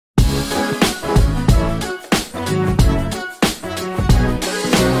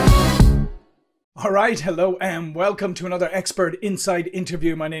All right, hello and welcome to another Expert Inside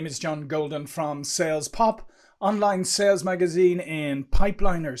interview. My name is John Golden from SalesPOP, online sales magazine in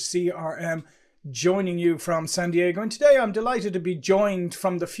Pipeliner CRM, joining you from San Diego. And today I'm delighted to be joined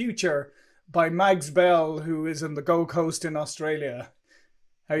from the future by Mags Bell, who is on the Gold Coast in Australia.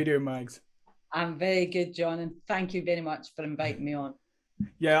 How you doing, Mags? I'm very good, John, and thank you very much for inviting me on.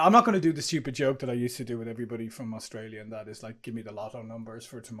 Yeah, I'm not going to do the stupid joke that I used to do with everybody from Australia, and that is like, give me the lotto numbers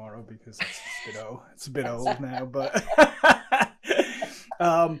for tomorrow because it's a bit old now. But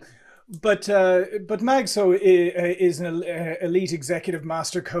um, but Mag is an elite executive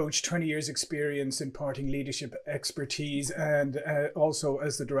master coach, 20 years experience imparting leadership expertise, and also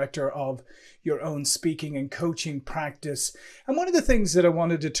as the director of your own speaking and coaching practice. And one of the things that I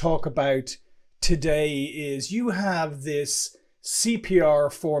wanted to talk about today is you have this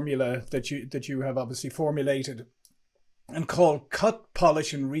CPR formula that you have obviously formulated and called cut,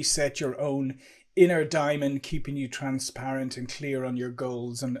 polish, and reset your own inner diamond, keeping you transparent and clear on your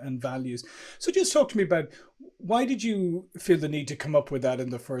goals and values. So just talk to me about why did you feel the need to come up with that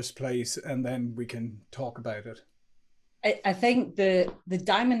in the first place, and then we can talk about it. I think the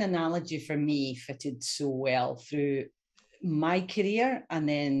diamond analogy for me fitted so well through my career and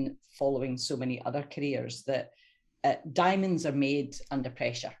then following so many other careers that diamonds are made under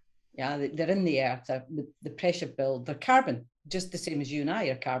pressure. Yeah, they're in the earth, the pressure build, they're carbon, just the same as you and I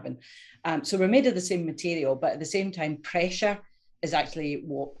are carbon. So we're made of the same material, but at the same time, pressure is actually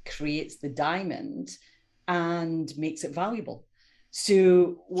what creates the diamond and makes it valuable.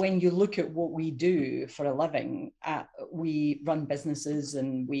 So when you look at what we do for a living, we run businesses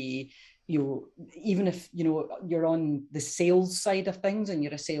and even if you're on the sales side of things and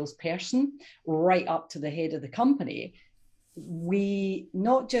you're a salesperson, right up to the head of the company, we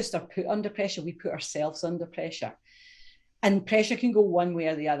not just are put under pressure, we put ourselves under pressure. And pressure can go one way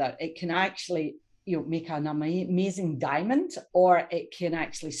or the other. It can actually make an amazing diamond, or it can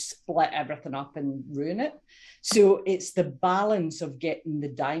actually split everything up and ruin it. So it's the balance of getting the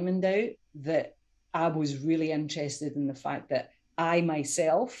diamond out that I was really interested in, the fact that I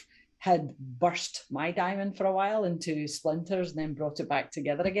myself had burst my diamond for a while into splinters and then brought it back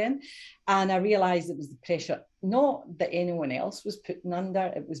together again. And I realized it was the pressure, not that anyone else was putting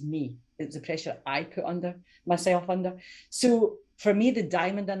under, it was me. It was the pressure I put under myself under. So for me, the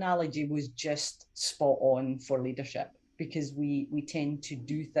diamond analogy was just spot on for leadership, because we tend to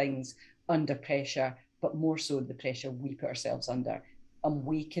do things under pressure, but more so the pressure we put ourselves under. And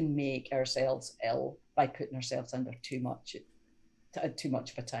we can make ourselves ill by putting ourselves under too much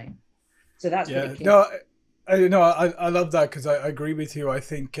of a time. So that's what Yeah, it came. no, I love that because I agree with you. I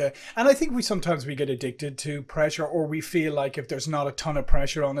think, and I think we sometimes we get addicted to pressure, or we feel like if there's not a ton of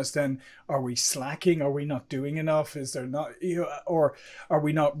pressure on us, then are we slacking? Are we not doing enough? Is there not, or are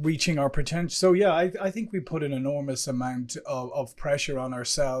we not reaching our potential? So yeah, I think we put an enormous amount of pressure on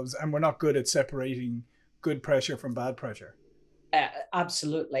ourselves, and we're not good at separating good pressure from bad pressure.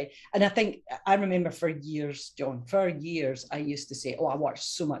 Absolutely. And I think I remember for years, John, for years, I used to say, oh, I work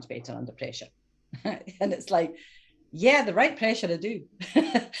so much better under pressure. And it's like, yeah, the right pressure to do.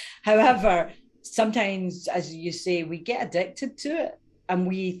 However, sometimes, as you say, we get addicted to it and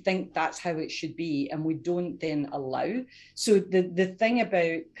we think that's how it should be, and we don't then allow. So the thing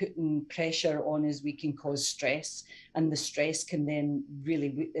about putting pressure on is we can cause stress, and the stress can then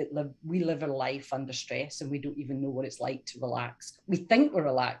really, we live our life under stress and we don't even know what it's like to relax. We think we're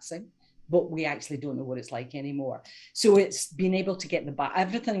relaxing, but we actually don't know what it's like anymore. So it's being able to get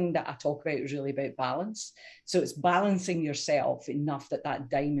everything that I talk about is really about balance. So it's balancing yourself enough that that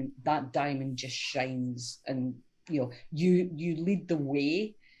diamond just shines, and you lead the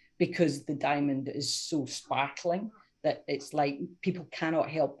way, because the diamond is so sparkling that it's like people cannot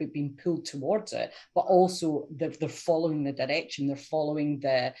help but being pulled towards it, but also they're following the direction, they're following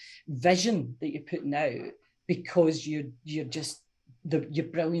the vision that you're putting out, because you're just your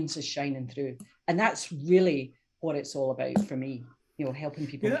brilliance is shining through. And that's really what it's all about for me, helping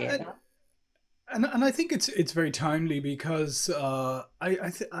people Yeah, get that. and I think it's very timely because I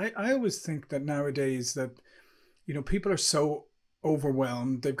always think that nowadays that people are so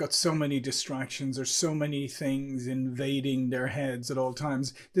overwhelmed. They've got so many distractions. There's so many things invading their heads at all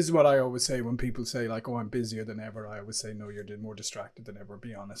times. This is what I always say when people say like, "Oh, I'm busier than ever." I always say, "No, you're more distracted than ever."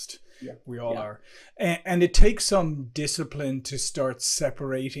 Be honest. Yeah, We all yeah. are. And it takes some discipline to start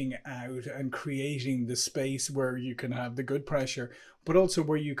separating out and creating the space where you can have the good pressure, but also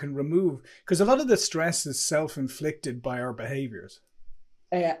where you can remove, because a lot of the stress is self-inflicted by our behaviors.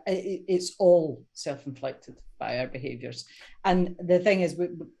 It's all self-inflicted by our behaviors. And the thing is,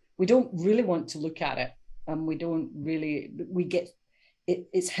 we don't really want to look at it, and we don't really, we get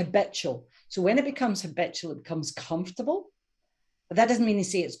it's habitual. So when it becomes habitual, it becomes comfortable. But that doesn't mean to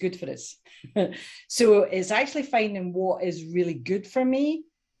say it's good for us. So it's actually finding what is really good for me,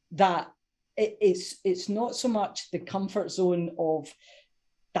 that it's not so much the comfort zone of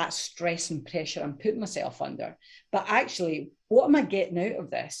that stress and pressure I'm putting myself under, but actually, what am I getting out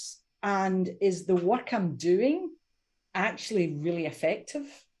of this? And is the work I'm doing actually really effective?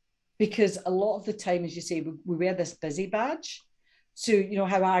 Because a lot of the time, as you say, we wear this busy badge. So, you know,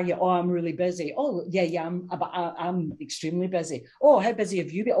 how are you? Oh, I'm really busy. Oh, yeah, I'm extremely busy. Oh, how busy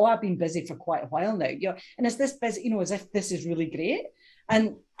have you been? Oh, I've been busy for quite a while now. You know, and is this busy, you know, as if this is really great.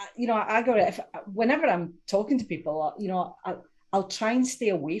 And, you know, I got it. Whenever I'm talking to people, you know, I'll try and stay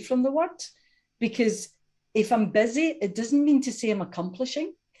away from the word, because if I'm busy, it doesn't mean to say I'm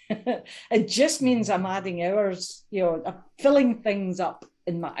accomplishing. It just means I'm adding hours, you know, I'm filling things up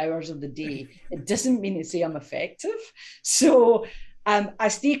in my hours of the day. It doesn't mean to say I'm effective. So I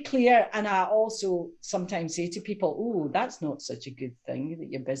stay clear, and I also sometimes say to people, oh, that's not such a good thing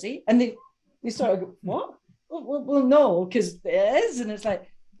that you're busy. And they sort of go, what? Well, no, because it is. And it's like,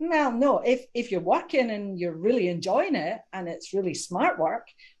 well, no, if you're working and you're really enjoying it and it's really smart work,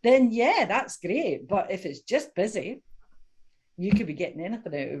 then yeah, that's great. But if it's just busy, you could be getting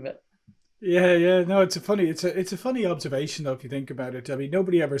anything out of it. Yeah. No, it's a funny observation though, if you think about it. I mean,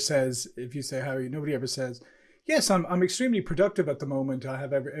 nobody ever says, if you say how you, nobody ever says, yes, I'm extremely productive at the moment. I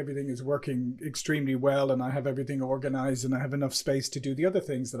have everything is working extremely well, and I have everything organized, and I have enough space to do the other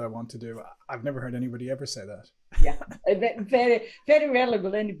things that I want to do. I've never heard anybody ever say that. Yeah, very, very rarely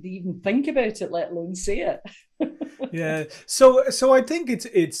will anybody even think about it, let alone say it. Yeah. So I think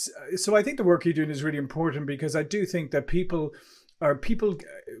I think the work you're doing is really important, because I do think that people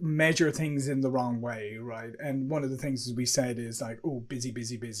measure things in the wrong way, right? And one of the things, as we said, is like, oh, busy,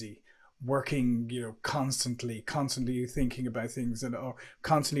 busy, busy, working, you know, constantly thinking about things, and or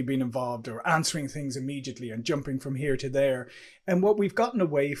constantly being involved, or answering things immediately and jumping from here to there. And what we've gotten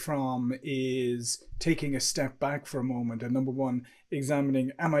away from is taking a step back for a moment, and number one,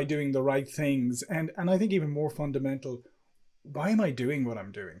 examining, am I doing the right things? And I think even more fundamental, why am I doing what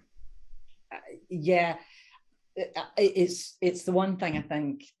I'm doing? Yeah, it's the one thing I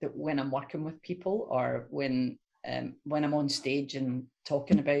think that when I'm working with people, or when I'm on stage and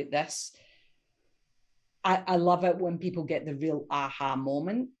talking about this, I love it when people get the real aha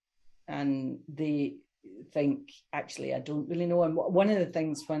moment, and they think, actually, I don't really know. And one of the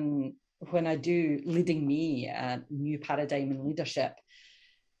things when I do Leading Me, a new paradigm in leadership,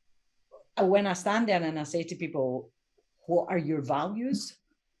 when I stand there and I say to people, what are your values?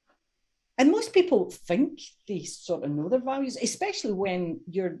 And most people think they sort of know their values, especially when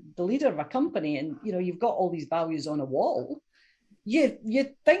you're the leader of a company and, you know, you've got all these values on a wall. You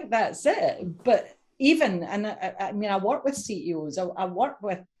think that's it. But even, and I mean, I work with CEOs, I work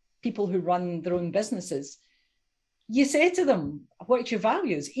with people who run their own businesses. You say to them, what's your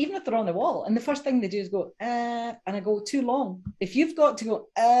values, even if they're on the wall, and the first thing they do is go, and I go, too long. If you've got to go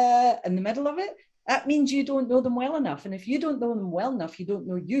in the middle of it, that means you don't know them well enough. And if you don't know them well enough, you don't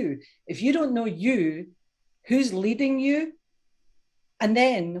know you. If you don't know you, who's leading you? And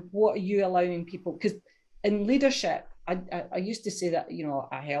then what are you allowing people? Because in leadership, I used to say that, you know,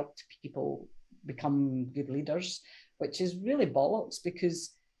 I helped people become good leaders, which is really bollocks,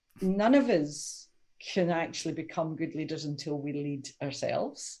 because none of us can actually become good leaders until we lead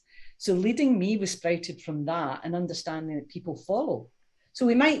ourselves. So Leading Me was sprouted from that, and understanding that people follow. So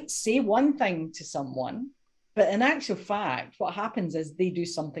we might say one thing to someone, but in actual fact, what happens is they do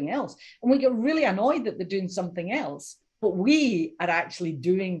something else. And we get really annoyed that they're doing something else, but we are actually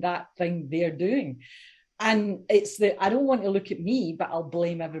doing that thing they're doing. And it's I don't want to look at me, but I'll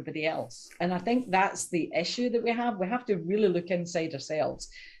blame everybody else. And I think that's the issue that we have. We have to really look inside ourselves.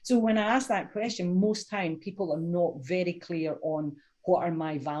 So when I ask that question, most time people are not very clear on what are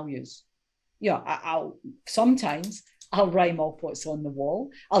my values. Yeah, I'll sometimes I'll rhyme off what's on the wall.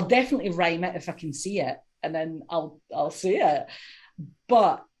 I'll definitely rhyme it if I can see it, and then I'll say it.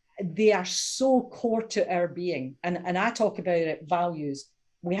 But they are so core to our being. And I talk about it, values.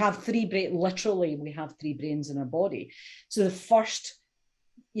 We have three brains, literally, we have three brains in our body. So the first,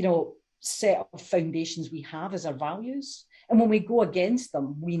 you know, set of foundations we have is our values. And when we go against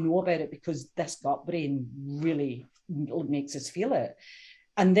them, we know about it because this gut brain really makes us feel it.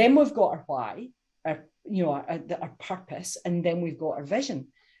 And then we've got our why, our, you know, our purpose, and then we've got our vision.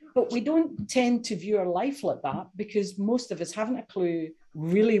 But we don't tend to view our life like that, because most of us haven't a clue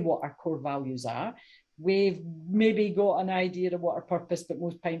really what our core values are. We've maybe got an idea of what our purpose, but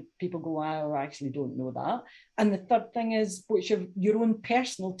most people go, I actually don't know that. And the third thing is, what's your own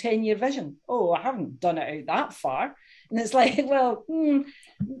personal 10-year vision? Oh, I haven't done it out that far. And it's like, well,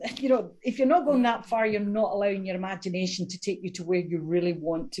 if you're not going that far, you're not allowing your imagination to take you to where you really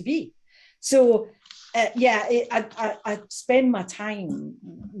want to be. So I spend my time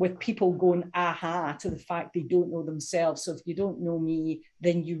with people going aha to the fact they don't know themselves. So if you don't know me,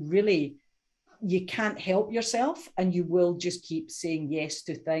 then you can't help yourself, and you will just keep saying yes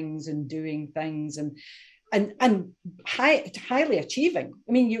to things and doing things and highly achieving.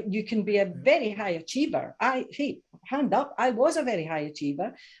 I mean, you can be a very high achiever. Hand up, I was a very high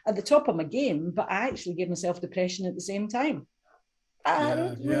achiever at the top of my game, but I actually gave myself depression at the same time. I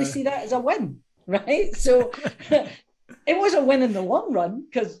don't really see that as a win, right? So it was a win in the long run,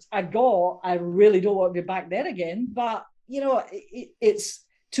 because I really don't want to be back there again. But, it's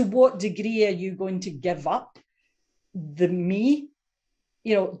to what degree are you going to give up the me,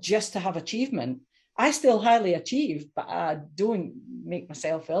 just to have achievement? I still highly achieve, but I don't make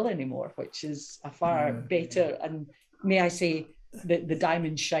myself ill anymore, which is a far better, and may I say, the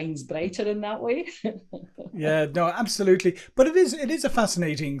diamond shines brighter in that way. Yeah, no, absolutely. But it is a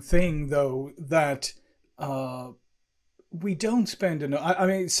fascinating thing, though, that we don't spend enough. I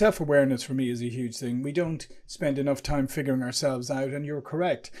mean, self-awareness for me is a huge thing. We don't spend enough time figuring ourselves out, and you're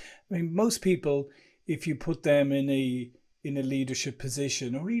correct. I mean, most people, if you put them in a leadership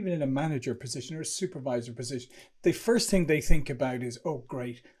position, or even in a manager position or a supervisor position, the first thing they think about is, oh,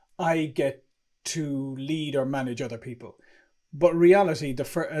 great, I get to lead or manage other people. But reality,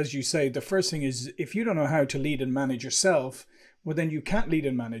 as you say, the first thing is, if you don't know how to lead and manage yourself, well, then you can't lead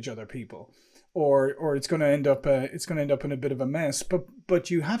and manage other people, or it's going to end up in a bit of a mess. But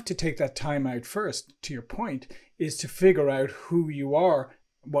you have to take that time out first. To your point, is to figure out who you are,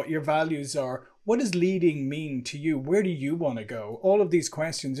 what your values are. What does leading mean to you? Where do you want to go? All of these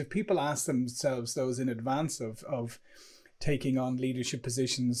questions, if people ask themselves those in advance of taking on leadership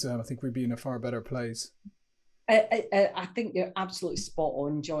positions, I think we'd be in a far better place. I think you're absolutely spot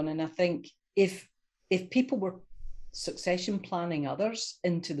on, John. And I think if people were succession planning others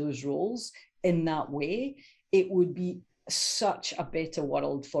into those roles in that way, it would be such a better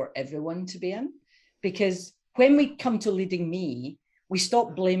world for everyone to be in. Because when we come to leading me, we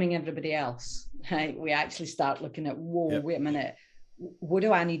stop blaming everybody else. Right? We actually start looking at, whoa, wait a minute, what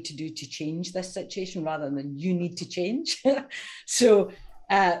do I need to do to change this situation, rather than you need to change? So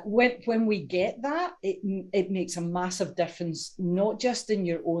when we get that, it makes a massive difference, not just in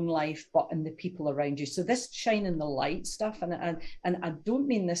your own life, but in the people around you. So this shining the light stuff, and I don't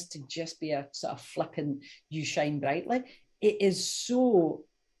mean this to just be a sort of flippant, you shine brightly. It is so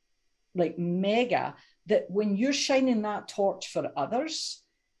like mega that when you're shining that torch for others,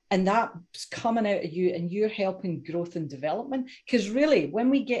 and that's coming out of you, and you're helping growth and development. Because really, when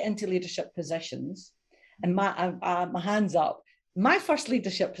we get into leadership positions, and my hands up, my first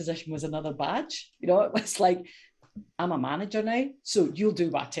leadership position was another badge. It was like, I'm a manager now, so you'll do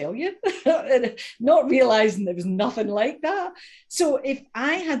what I tell you. Not realizing there was nothing like that. So if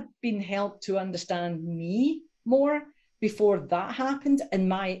I had been helped to understand me more before that happened,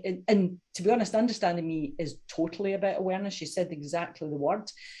 and to be honest, understanding me is totally about awareness. You said exactly the word.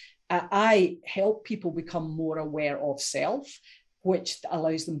 I help people become more aware of self, which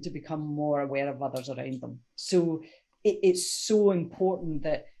allows them to become more aware of others around them. So it's so important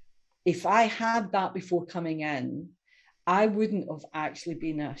that if I had that before coming in, I wouldn't have actually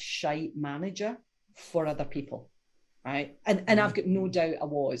been a shite manager for other people, right? And I've got no doubt I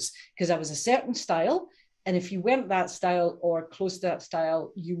was, because I was a certain style. And if you weren't that style or close to that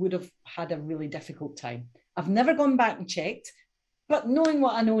style, you would have had a really difficult time. I've never gone back and checked, but knowing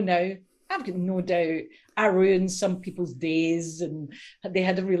what I know now, I've got no doubt I ruined some people's days and they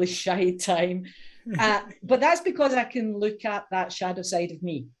had a really shy time. But that's because I can look at that shadow side of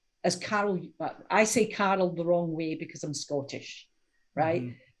me. As Carol, I say Carol the wrong way because I'm Scottish, right?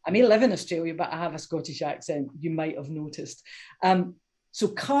 Mm-hmm. I may live in Australia, but I have a Scottish accent. You might have noticed. So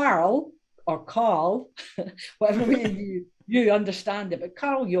Carl, or Carl, whatever way you understand it, but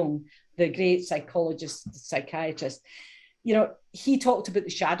Carl Jung, the great psychologist, psychiatrist, he talked about the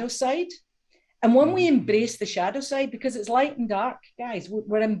shadow side. And when we embrace the shadow side, because it's light and dark, guys,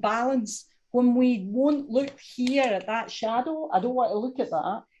 we're in balance. When we won't look here at that shadow, I don't want to look at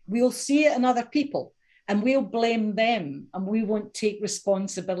that, we'll see it in other people and we'll blame them, and we won't take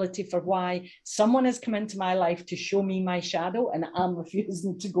responsibility for why someone has come into my life to show me my shadow and I'm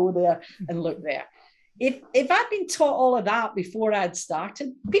refusing to go there and look there. If I'd been taught all of that before I'd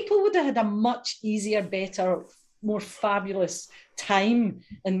started, people would have had a much easier, better, more fabulous time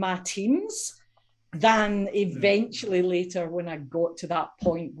in my teams. than eventually later when I got to that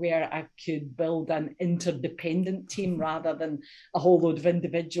point where I could build an interdependent team rather than a whole load of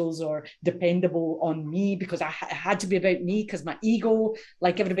individuals or dependable on me, because it had to be about me because my ego,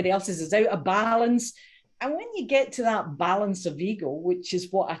 like everybody else's, is out of balance. And when you get to that balance of ego, which is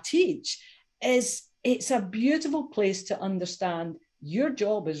what I teach, it's a beautiful place to understand your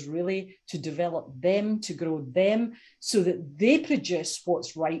job is really to develop them, to grow them, so that they produce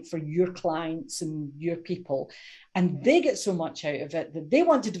what's right for your clients and your people. And they get so much out of it that they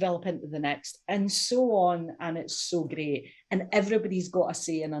want to develop into the next, and so on. And it's so great. And everybody's got a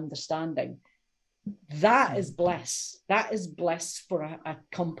say in understanding. That is bliss. That is bliss for a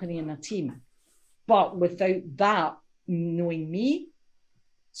company and a team. But without that, knowing me,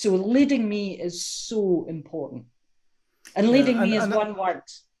 so leading me is so important. And leading me is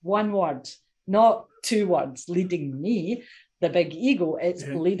one word, not two words. Leading me, the big ego, it's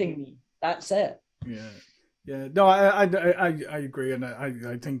leading me. That's it. Yeah. Yeah, no, I agree, and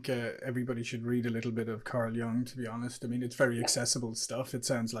I think everybody should read a little bit of Carl Jung. To be honest, I mean, it's very accessible stuff. It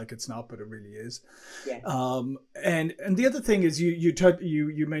sounds like it's not, but it really is. Yeah. And the other thing is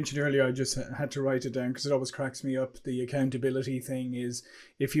you mentioned earlier. I just had to write it down because it always cracks me up. The accountability thing is,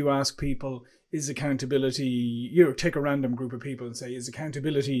 if you ask people, is accountability, take a random group of people and say, is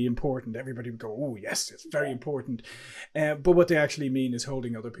accountability important? Everybody would go, oh yes, it's very important. But what they actually mean is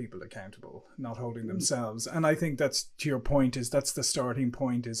holding other people accountable, not holding themselves. And I think that's, to your point, that's the starting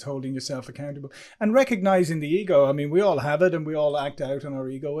point, is holding yourself accountable and recognizing the ego. I mean, we all have it and we all act out on our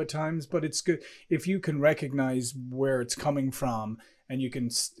ego at times, but it's good if you can recognize where it's coming from and you can,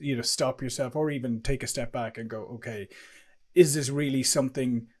 stop yourself or even take a step back and go, okay, is this really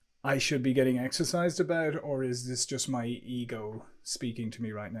something I should be getting exercised about, or is this just my ego speaking to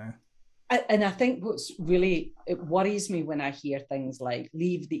me right now? And I think it worries me when I hear things like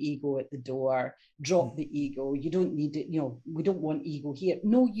leave the ego at the door, drop the ego. You don't need it. We don't want ego here.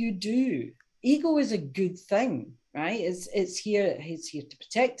 No, you do. Ego is a good thing, right? It's here to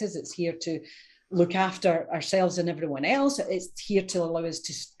protect us. It's here to look after ourselves and everyone else. It's here to allow us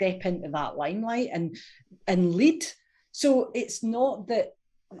to step into that limelight and lead. So it's not that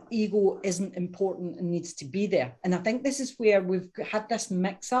ego isn't important and needs to be there. And I think this is where we've had this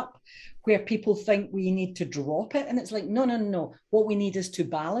mix up where people think we need to drop it. And it's like, no. What we need is to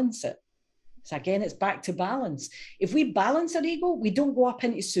balance it. So again, it's back to balance. If we balance our ego, we don't go up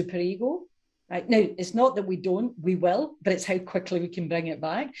into super ego. Right? Now, it's not that we will, but it's how quickly we can bring it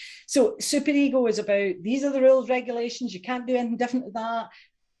back. So super ego is about, these are the rules, regulations. You can't do anything different to that.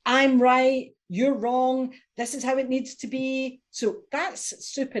 I'm right, you're wrong, this is how it needs to be. So that's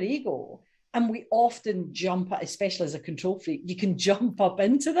super ego. And we often jump, especially as a control freak, you can jump up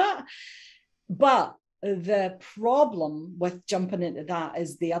into that. But the problem with jumping into that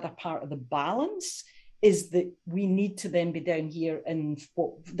is the other part of the balance is that we need to then be down here in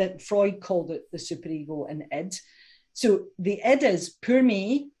what that Freud called it, the superego and id. So the id is poor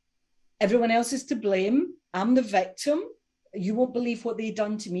me, everyone else is to blame, I'm the victim. You won't believe what they've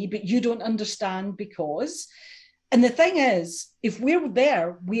done to me, but you don't understand because. And the thing is, if we're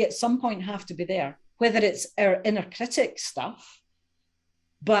there, we at some point have to be there, whether it's our inner critic stuff,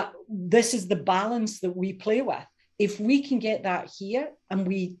 but this is the balance that we play with. If we can get that here and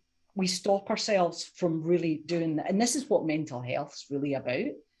we stop ourselves from really doing that, and this is what mental health is really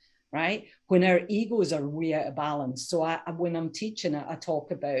about, right? When our egos are way out of balance. So when I'm teaching it, I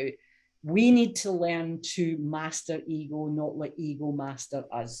talk about we need to learn to master ego, not let ego master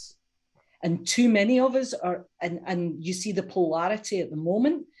us. And too many of us are, and you see the polarity at the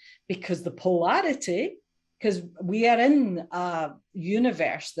moment, because we are in a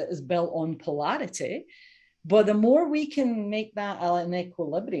universe that is built on polarity. But the more we can make that an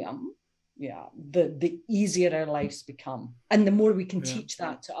equilibrium, the easier our lives become. And the more we can teach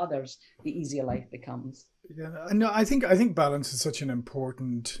that to others, the easier life becomes. Yeah, no, I think balance is such an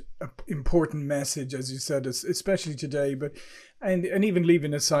important message, as you said, especially today. But and even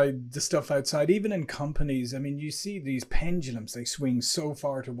leaving aside the stuff outside, even in companies, I mean, you see these pendulums, they swing so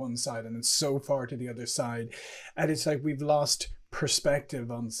far to one side and then so far to the other side, and it's like we've lost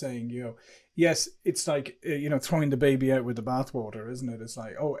perspective on saying, yes, it's like throwing the baby out with the bathwater, isn't it? It's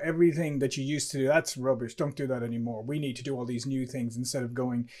like, oh, everything that you used to do, that's rubbish. Don't do that anymore. We need to do all these new things, instead of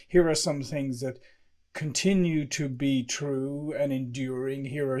going, here are some things that continue to be true and enduring.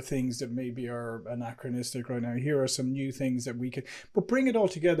 Here are things that maybe are anachronistic right now. Here are some new things that we could, but bring it all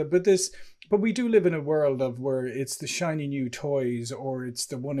together. But we do live in a world of where it's the shiny new toys, or it's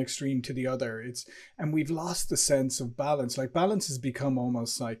the one extreme to the other. And we've lost the sense of balance. Like balance has become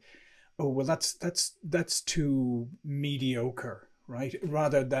almost like, oh, well, that's too mediocre, right?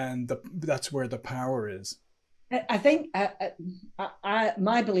 Rather than that's where the power is. I think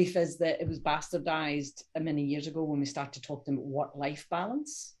my belief is that it was bastardized many years ago when we started talking about work-life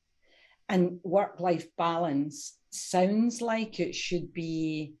balance. And work-life balance sounds like it should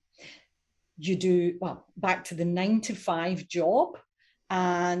be, you do, well, back to the 9 to 5 job,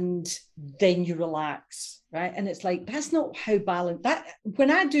 and then you relax, right? And it's like, that's not how balance, that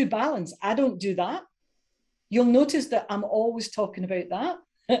when I do balance, I don't do that. You'll notice that I'm always talking about that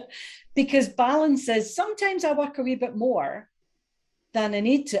because balance is sometimes I work a wee bit more than I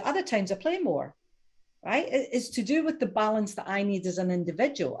need to. Other times I play more, right? It's to do with the balance that I need as an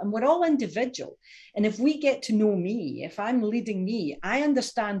individual. And we're all individual. And if we get to know me, if I'm leading me, I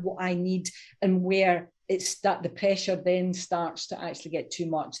understand what I need and where it's that the pressure then starts to actually get too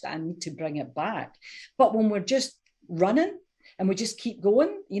much that I need to bring it back. But when we're just running, and we just keep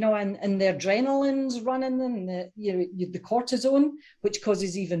going, you know, and the adrenaline's running and the cortisone, which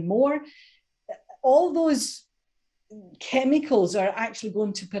causes even more. All those chemicals are actually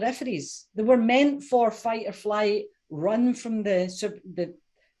going to peripheries. They were meant for fight or flight, run from the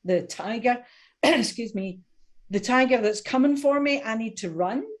tiger, excuse me, the tiger that's coming for me, I need to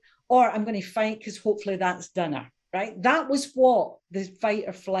run, or I'm going to fight because hopefully that's dinner. Right? That was what the fight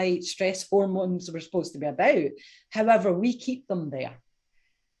or flight stress hormones were supposed to be about. However, we keep them there.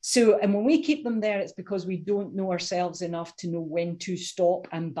 So, and when we keep them there, it's because we don't know ourselves enough to know when to stop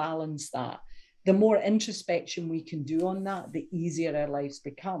and balance that. The more introspection we can do on that, the easier our lives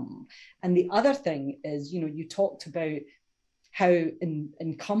become. And the other thing is, you know, you talked about how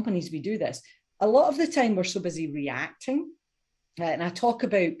in companies we do this. A lot of the time we're so busy reacting. And I talk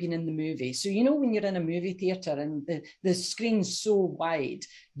about being in the movie. So, you know, when you're in a movie theater and the screen's so wide,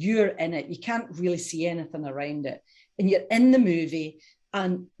 you're in it. You can't really see anything around it. And you're in the movie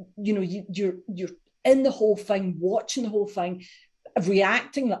and, you know, you're in the whole thing, watching the whole thing,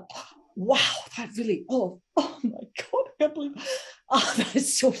 reacting like, oh, wow, that really, oh my God, I can't believe, oh, that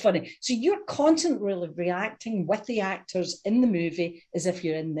is so funny. So you're constantly reacting with the actors in the movie as if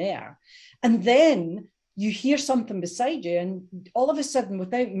you're in there. And then you hear something beside you and all of a sudden,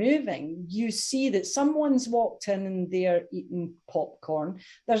 without moving, you see that someone's walked in and they're eating popcorn.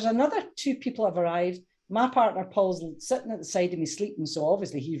 There's another 2 people have arrived. My partner, Paul's sitting at the side of me sleeping, so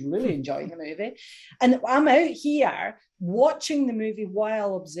obviously he's really enjoying the movie. And I'm out here watching the movie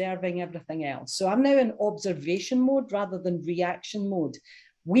while observing everything else. So I'm now in observation mode rather than reaction mode.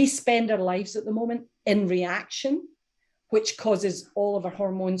 We spend our lives at the moment in reaction, which causes all of our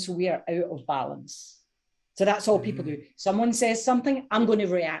hormones, so we are out of balance. So that's all people do. Someone says something, I'm going to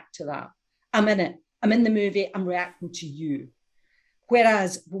react to that. I'm in it. I'm in the movie. I'm reacting to you.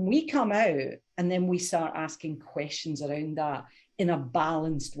 Whereas when we come out and then we start asking questions around that in a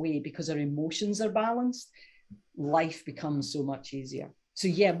balanced way, because our emotions are balanced, life becomes so much easier. So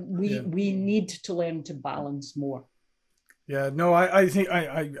yeah, we need to learn to balance more. Yeah, no, I think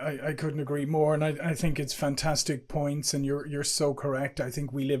I couldn't agree more, and I think it's fantastic points, and you're so correct. I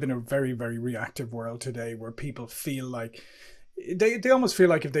think we live in a very, very reactive world today, where people feel like they almost feel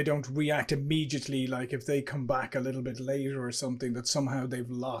like if they don't react immediately, like if they come back a little bit later or something, that somehow they've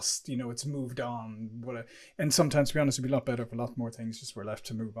lost, you know, it's moved on. And sometimes, to be honest, it'd be a lot better if a lot more things just were left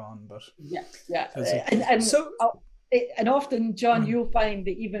to move on. But yeah. And so, and often, John, you'll find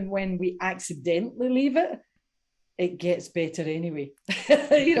that even when we accidentally leave it, it gets better anyway.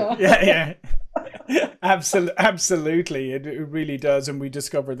 You know. Yeah. Absolutely, it really does, and we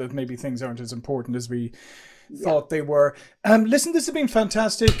discover that maybe things aren't as important as we thought they were. Listen, this has been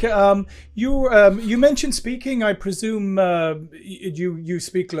fantastic. You mentioned speaking. I presume you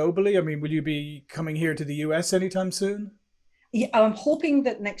speak globally. I mean, will you be coming here to the US anytime soon? Yeah, I'm hoping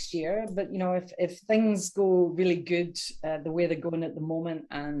that next year, but you know, if things go really good the way they're going at the moment,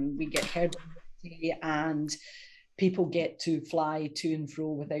 and we get herd immunity and people get to fly to and fro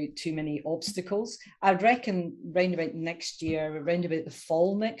without too many obstacles, I reckon round about next year, around about the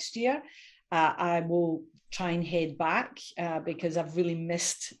fall next year, I will try and head back because I've really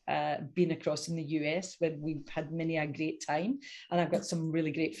missed being across in the US, where we've had many a great time, and I've got some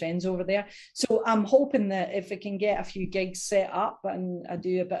really great friends over there. So I'm hoping that if I can get a few gigs set up and I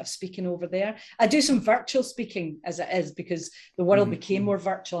do a bit of speaking over there, I do some virtual speaking as it is, because the world became more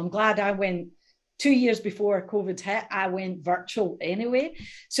virtual. I'm glad I went 2 years before COVID hit, I went virtual anyway.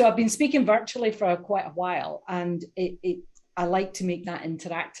 So I've been speaking virtually for quite a while, and I like to make that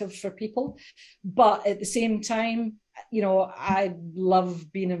interactive for people. But at the same time, you know, I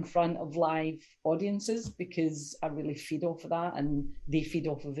love being in front of live audiences because I really feed off of that, and they feed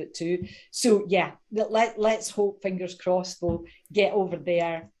off of it too. So yeah, let's hope, fingers crossed, we'll get over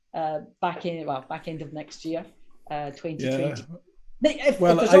there back end of next year, 2020.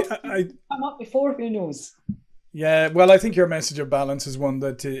 Well, if there's come up before, who knows? Yeah, well, I think your message of balance is one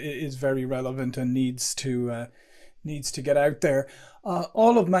that is very relevant and needs to get out there.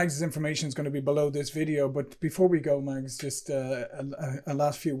 All of Mags's information is going to be below this video, but before we go, Mags, just a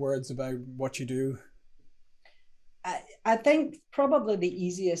last few words about what you do. I think probably the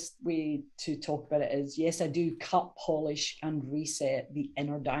easiest way to talk about it is, yes, I do cut, polish, and reset the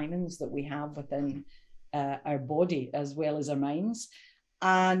inner diamonds that we have within our body as well as our minds.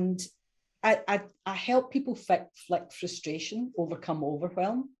 And I help people flick frustration, overcome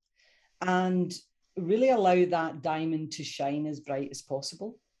overwhelm, and really allow that diamond to shine as bright as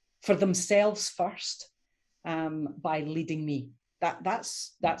possible for themselves first, by leading me.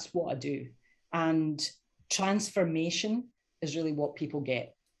 That's what I do. And transformation is really what people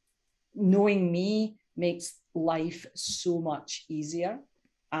get. Knowing me makes life so much easier,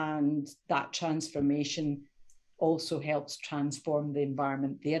 and that transformation also helps transform the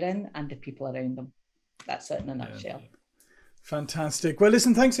environment they're in and the people around them. That's it in a nutshell. Fantastic. Well,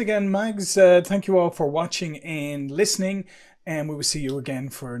 listen, thanks again, Mags. Thank you all for watching and listening, and we will see you again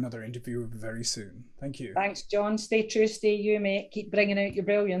for another interview very soon. Thank you. Thanks, John. Stay true, stay you, mate. Keep bringing out your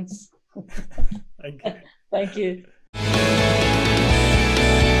brilliance. Thank you. Thank you.